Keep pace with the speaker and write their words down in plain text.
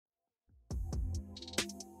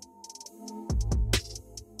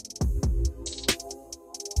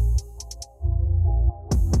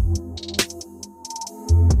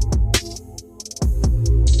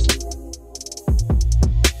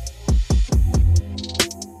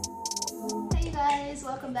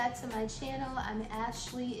welcome back to my channel. I'm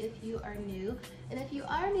Ashley if you are new. And if you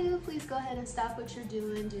are new, please go ahead and stop what you're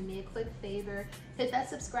doing. Do me a quick favor. Hit that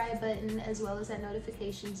subscribe button as well as that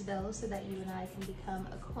notifications bell so that you and I can become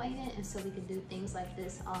acquainted and so we can do things like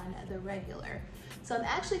this on the regular. So I'm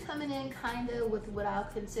actually coming in kind of with what I'll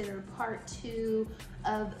consider part 2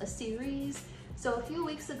 of a series. So a few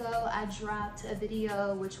weeks ago, I dropped a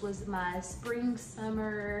video which was my spring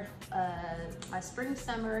summer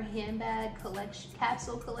handbag collection,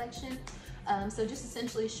 capsule collection. So just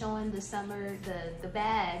essentially showing the summer, the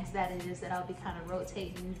bags that it is that I'll be kind of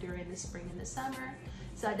rotating during the spring and the summer.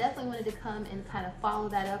 So I definitely wanted to come and kind of follow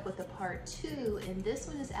that up with a part 2, and this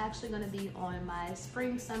one is actually going to be on my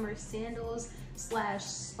spring summer sandals slash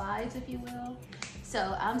slides, if you will.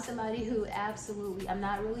 So I'm somebody who I'm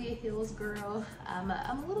not really a heels girl. I'm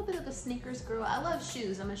a little bit of a sneakers girl. I love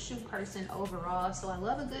shoes. I'm a shoe person overall, so I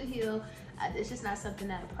love a good heel. It's just not something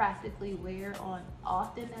that I practically wear on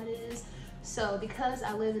often, that is. So because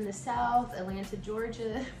I live in the South, Atlanta,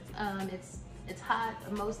 Georgia, it's hot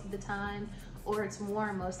most of the time, or it's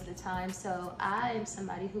warm most of the time. So I am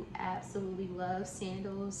somebody who absolutely loves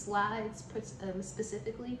sandals, slides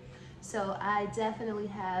specifically. So I definitely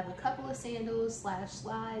have a couple of sandals slash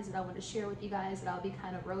slides that I want to share with you guys that I'll be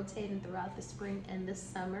kind of rotating throughout the spring and the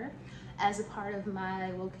summer as a part of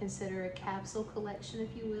my, we'll consider a capsule collection, if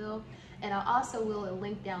you will. And I also will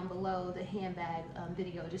link down below the handbag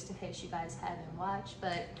video just in case you guys haven't watched.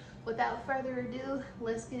 But without further ado,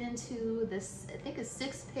 let's get into this. I think it's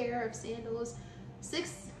 6 pair of sandals,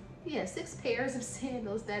 6 pairs of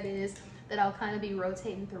sandals that is, that I'll kind of be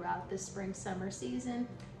rotating throughout the spring summer season.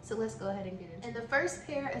 So let's go ahead and get into it. And the first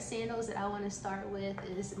pair of sandals that I want to start with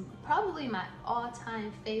is probably my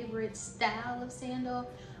all-time favorite style of sandal,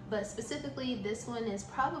 but specifically this one is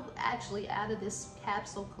probably actually out of this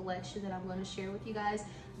capsule collection that I'm going to share with you guys.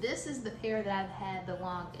 This is the pair that I've had the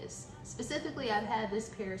longest. Specifically, I've had this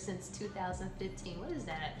pair since 2015. What is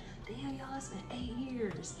that? Damn, y'all, it's been 8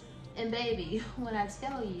 years. And baby, when I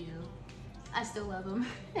tell you, I still love them.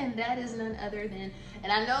 And that is none other than,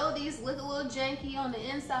 and I know these look a little janky on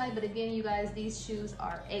the inside, but again, you guys, these shoes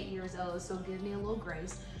are 8 years old, so give me a little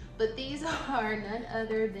grace. But these are none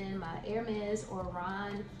other than my Hermes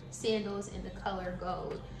Oran sandals in the color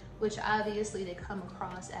gold, which obviously they come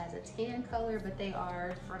across as a tan color, but they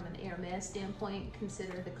are, from an Hermes standpoint,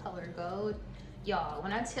 considered the color gold. Y'all,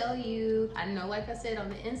 when I tell you, I know, like I said, on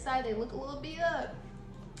the inside, they look a little beat up.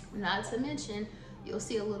 Not to mention, you'll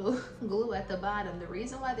see a little glue at the bottom. The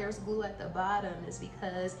reason why there's glue at the bottom is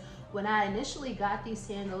because when I initially got these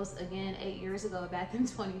sandals, again, 8 years ago, back in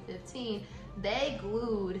 2015, they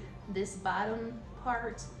glued this bottom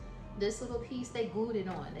part, this little piece, they glued it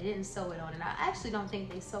on. They didn't sew it on. And I actually don't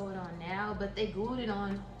think they sew it on now, but they glued it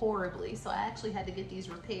on horribly. So I actually had to get these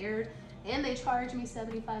repaired, and they charged me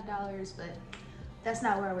 $75, but that's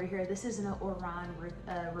not why we're here. This isn't an Oran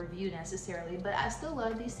review necessarily, but I still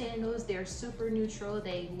love these sandals. They're super neutral.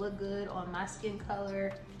 They look good on my skin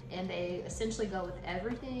color, and they essentially go with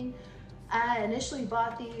everything. I initially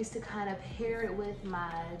bought these to kind of pair it with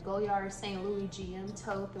my Goyard St. Louis GM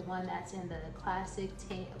tote, the one that's in the classic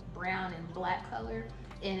brown and black color,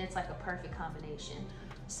 and it's like a perfect combination.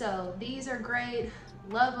 So these are great,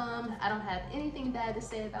 love them. I don't have anything bad to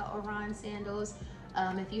say about Oran sandals.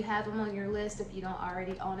 If you have them on your list, if you don't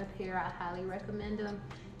already own a pair, I highly recommend them.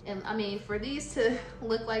 And I mean, for these to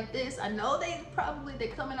look like this, I know they're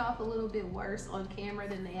coming off a little bit worse on camera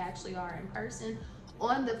than they actually are in person.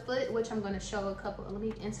 On the foot, which I'm going to show a couple, let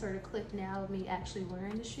me insert a clip now of me actually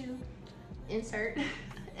wearing the shoe. Insert,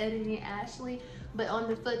 editing Ashley. But on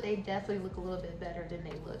the foot, they definitely look a little bit better than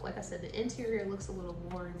they look. Like I said, the interior looks a little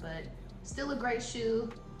worn, but still a great shoe,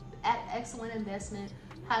 excellent investment.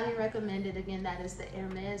 Highly recommended. Again, that is the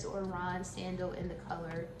Hermes Oran sandal in the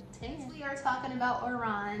color tan. Since we are talking about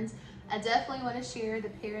Orans, I definitely want to share the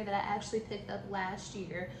pair that I actually picked up last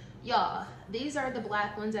year. Y'all, these are the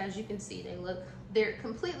black ones. As you can see, they're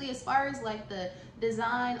completely, as far as like the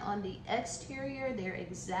design on the exterior, they're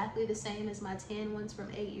exactly the same as my tan ones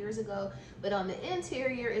from 8 years ago, but on the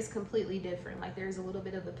interior is completely different. Like there's a little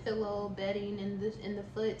bit of a pillow bedding in the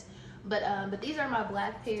foot. But these are my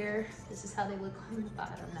black pair. This is how they look on the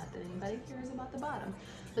bottom. Not that anybody cares about the bottom.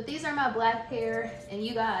 But these are my black pair. And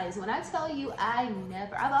you guys, when I tell you,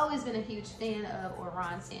 I've always been a huge fan of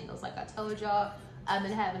Oran sandals. Like I told y'all, I've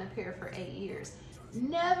been having a pair for 8 years.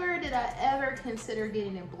 Never did I ever consider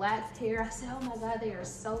getting a black pair. I said, oh my God, they're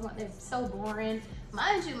so boring.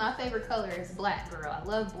 Mind you, my favorite color is black, girl. I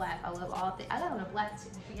love black. I love all things. I got on a black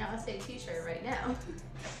Beyonce t-shirt right now.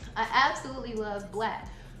 I absolutely love black.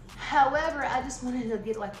 However, I just wanted to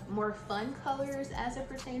get like more fun colors as it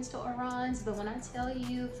pertains to Orans. But when I tell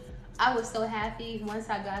you, I was so happy once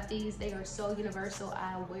I got these. They are so universal.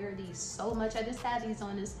 I wear these so much. I just had these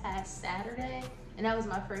on this past Saturday, and that was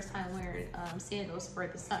my first time wearing sandals for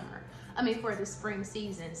the summer. I mean, for the spring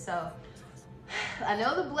season. So I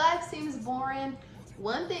know the black seems boring.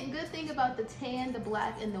 One good thing about the tan, the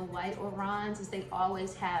black, and the white Orans is they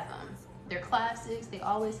always have them. They're classics. They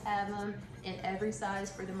always have them in every size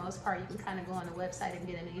for the most part. You can kind of go on the website and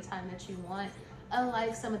get them anytime that you want.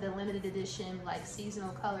 Unlike some of the limited edition, like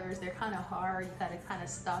seasonal colors, they're kind of hard. You gotta kind of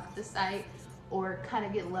stalk the site or kind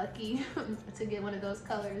of get lucky to get one of those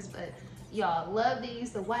colors. But y'all, love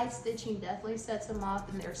these. The white stitching definitely sets them off,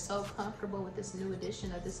 and they're so comfortable with this new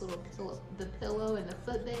addition of this little pillow, the pillow and the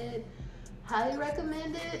footbed. Highly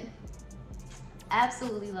recommend it.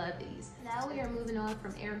 Absolutely love these. Now we are moving on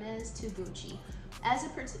from Hermes to Gucci.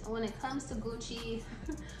 When it comes to Gucci,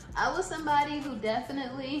 I was somebody who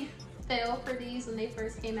definitely fell for these when they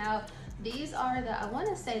first came out. These are the, I want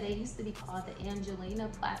to say they used to be called the Angelina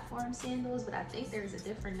platform sandals, but I think there's a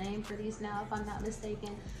different name for these now if I'm not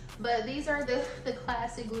mistaken. But these are the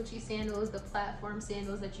classic Gucci sandals, the platform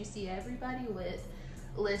sandals that you see everybody with.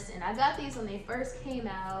 Listen, I got these when they first came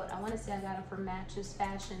out. I want to say I got them from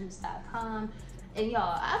matchesfashions.com. And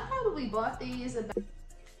y'all, I probably bought these about,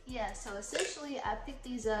 yeah, so essentially I picked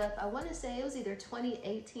these up, I want to say it was either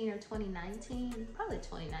 2018 or 2019, probably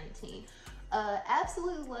 2019.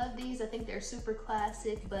 Absolutely love these. I think they're super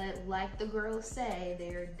classic, but like the girls say,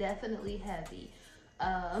 they're definitely heavy.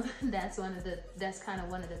 That's kind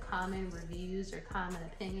of one of the common reviews or common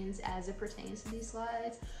opinions as it pertains to these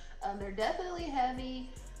slides. They're definitely heavy.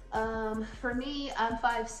 For me, I'm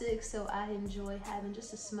 5'6", so I enjoy having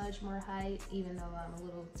just a smudge more height, even though I'm a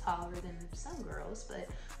little taller than some girls, but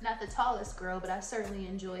not the tallest girl, but I certainly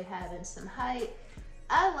enjoy having some height.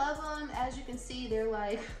 I love them. As you can see, they're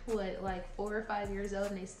like, what, like 4 or 5 years old,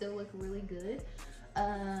 and they still look really good.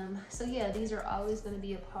 So yeah, these are always going to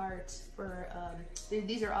be a part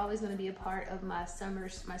these are always going to be a part of my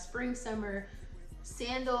spring summer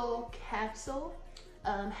sandal capsule.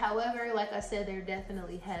 However, like I said, they're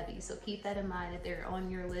definitely heavy, so keep that in mind if they're on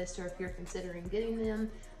your list or if you're considering getting them.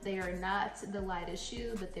 They are not the lightest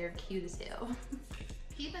shoe, but they're cute as hell.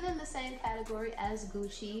 Keeping in the same category as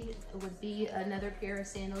Gucci would be another pair of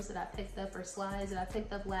sandals that I picked up, or slides that I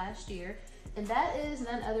picked up last year, and that is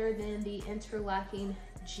none other than the interlocking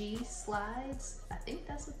G slides. I think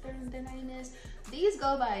that's what their name is. These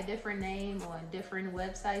go by a different name on different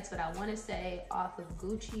websites, but I want to say off of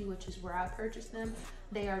Gucci, which is where I purchased them,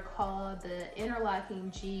 they are called the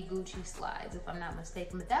interlocking G Gucci slides, if I'm not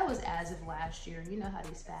mistaken. But that was as of last year. You know how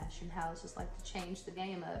these fashion houses like to change the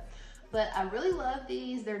game up. But I really love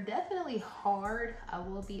these. They're definitely hard. I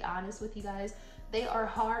will be honest with you guys. They are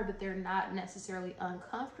hard, but they're not necessarily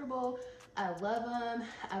uncomfortable. I love them.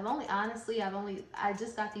 I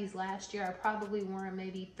just got these last year. I probably wore them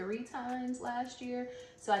maybe 3 times last year.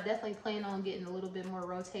 So I definitely plan on getting a little bit more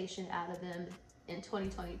rotation out of them in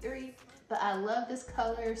 2023. But I love this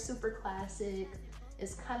color, super classic.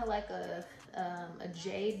 It's kind of like a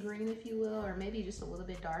jade green, if you will, or maybe just a little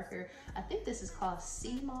bit darker. I think this is called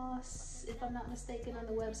sea moss, if I'm not mistaken, on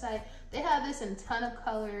the website. They have this in a ton of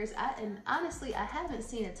colors. And honestly, I haven't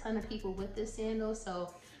seen a ton of people with this sandal,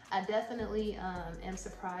 so I definitely am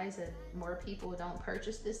surprised that more people don't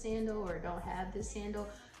purchase this sandal or don't have this sandal.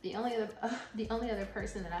 The only other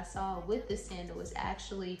person that I saw with this sandal was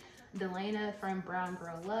actually Delana from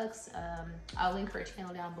BrwnGirlLuxe. I'll link her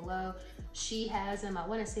channel down below. She has them, I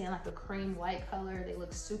want to say, in like a cream white color. They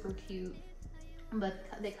look super cute, but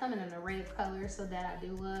they come in an array of colors, so that I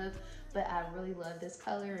do love. But I really love this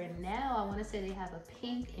color, and now I want to say they have a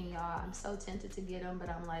pink, and y'all, I'm so tempted to get them, but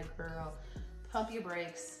I'm like, girl, pump your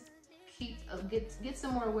brakes. Get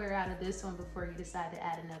some more wear out of this one before you decide to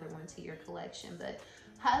add another one to your collection. But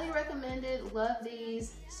highly recommended. Love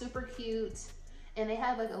these. Super cute. And they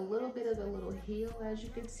have like a little bit of a little heel, as you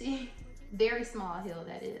can see. Very small heel,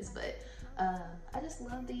 that is. But I just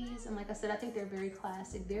love these. And like I said, I think they're very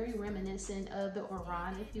classic, very reminiscent of the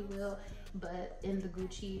Oran, if you will, but in the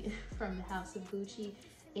Gucci, from the house of Gucci.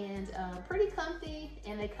 And pretty comfy,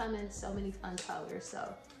 and they come in so many fun colors.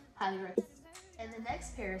 So highly recommend. And the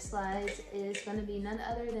next pair of slides is going to be none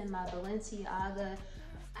other than my Balenciaga.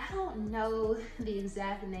 I don't know the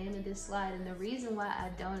exact name of this slide, and the reason why I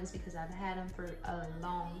don't is because I've had them for a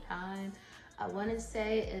long time. I want to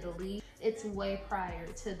say it's way prior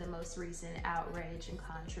to the most recent outrage and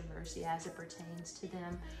controversy as it pertains to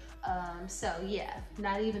them. So yeah,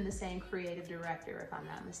 not even the same creative director, if I'm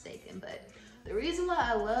not mistaken. But The reason why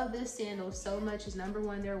I love this sandal so much is number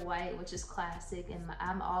one, they're white, which is classic, and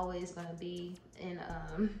I'm always gonna be in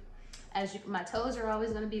my toes are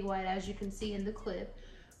always gonna be white, as you can see in the clip.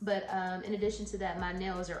 But in addition to that, my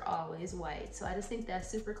nails are always white. So I just think that's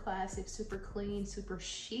super classic, super clean, super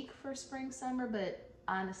chic for spring, summer. But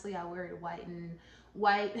honestly, I wear it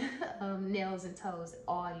white nails and toes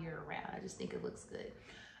all year round. I just think it looks good.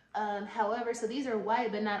 However, so these are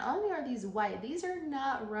white, but not only are these white, these are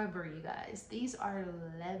not rubber, you guys. These are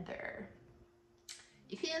leather.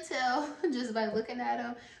 You can't tell just by looking at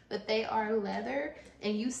them, but they are leather,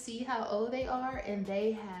 and you see how old they are, and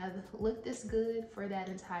they have looked this good for that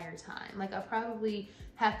entire time. Like, I probably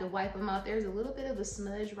have to wipe them out. There's a little bit of a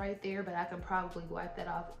smudge right there, but I can probably wipe that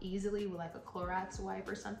off easily with like a Clorox wipe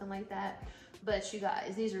or something like that. But you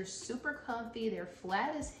guys, these are super comfy. They're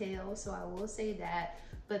flat as hell, so I will say that.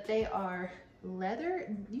 But they are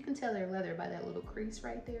leather. You can tell they're leather by that little crease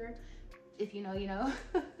right there. If you know, you know.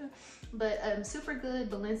 But super good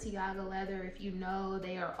Balenciaga leather. If you know,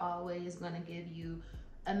 they are always gonna give you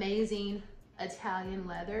amazing Italian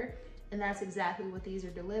leather. And that's exactly what these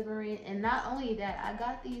are delivering. And not only that, I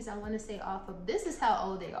got these, I wanna say off of, this is how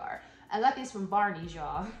old they are. I got these from Barney's,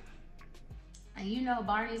 y'all. And you know,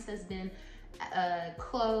 Barney's has been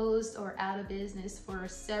closed or out of business for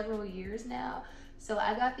several years now. So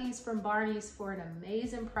I got these from Barney's for an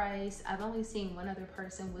amazing price. I've only seen one other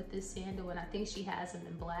person with this sandal, and I think she has them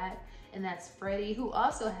in black, and that's Freddie, who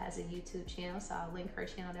also has a YouTube channel, so I'll link her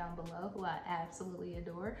channel down below, who I absolutely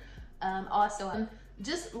adore. Also,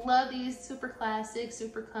 just love these, super classic,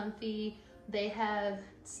 super comfy. They have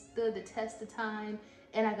stood the test of time,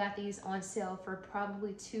 and I got these on sale for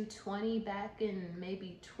probably $220 back in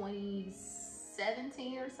maybe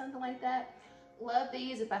 2017 or something like that. Love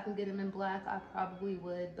these. If I can get them in black, I probably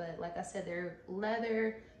would, but like I said, they're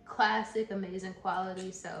leather, classic, amazing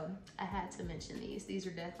quality, so I had to mention these. These are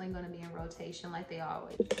definitely going to be in rotation like they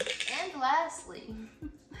always. And lastly,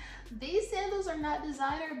 these sandals are not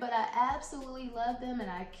designer, but I absolutely love them, and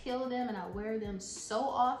I kill them, and I wear them so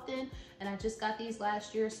often, and I just got these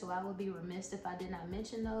last year, so I would be remiss if I did not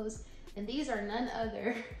mention those. And these are none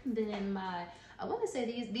other than I want to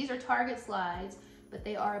say these are Target slides, but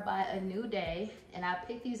they are by A New Day, and I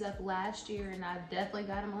picked these up last year, and I definitely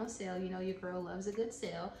got them on sale. You know, your girl loves a good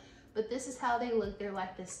sale. But this is how they look. They're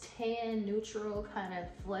like this tan, neutral kind of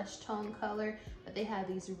flesh tone color, but they have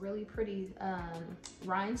these really pretty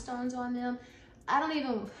rhinestones on them. I don't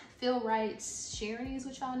even feel right sharing these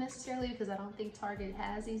with y'all necessarily, because I don't think Target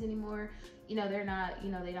has these anymore. You know, they're not,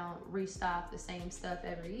 you know, they don't restock the same stuff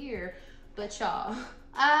every year. But y'all,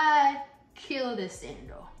 I kill this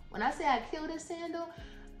sandal. When I say I kill this sandal,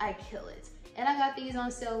 I kill it. And I got these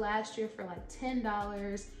on sale last year for like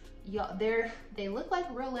 $10. Y'all, they look like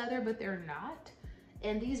real leather, but they're not.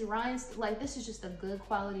 And these rinds, like, this is just a good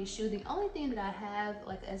quality shoe. The only thing that I have,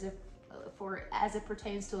 like, as it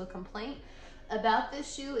pertains to a complaint about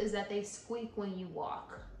this shoe is that they squeak when you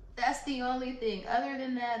walk. That's the only thing. Other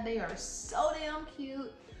than that, they are so damn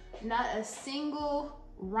cute. Not a single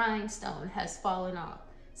rhinestone has fallen off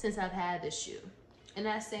since I've had this shoe. And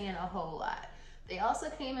that's saying a whole lot. They also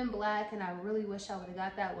came in black, and I really wish I would have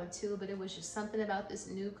got that one too, but it was just something about this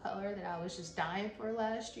new color that I was just dying for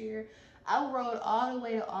last year. I rode all the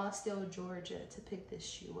way to Austell, Georgia to pick this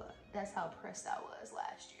shoe up. That's how pressed I was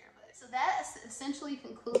last year. So that essentially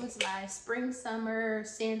concludes my spring summer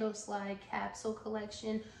sandal slide capsule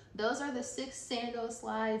collection. Those are the 6 sandal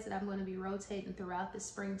slides that I'm going to be rotating throughout the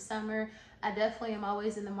spring summer. I definitely am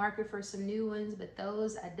always in the market for some new ones, but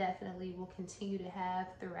those I definitely will continue to have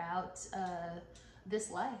throughout this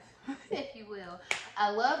life, if you will. I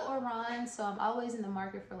love Oran, so I'm always in the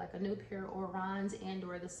market for like a new pair of Orans and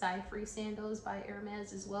or the Cypher sandals by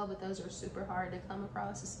Hermes as well, but those are super hard to come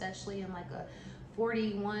across, especially in like a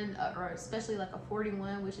 41 or especially like a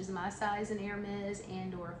 41, which is my size in Hermes,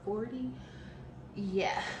 and or 40.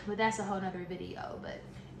 Yeah, but that's a whole nother video. But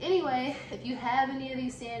anyway, if you have any of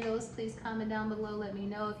these sandals, please comment down below. Let me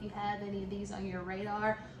know if you have any of these on your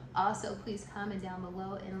radar. Also, please comment down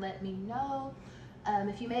below and let me know.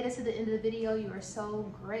 If you made it to the end of the video, you are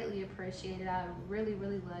so greatly appreciated. I really,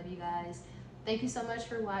 really love you guys. Thank you so much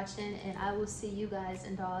for watching, and I will see you guys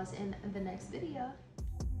and dolls in the next video.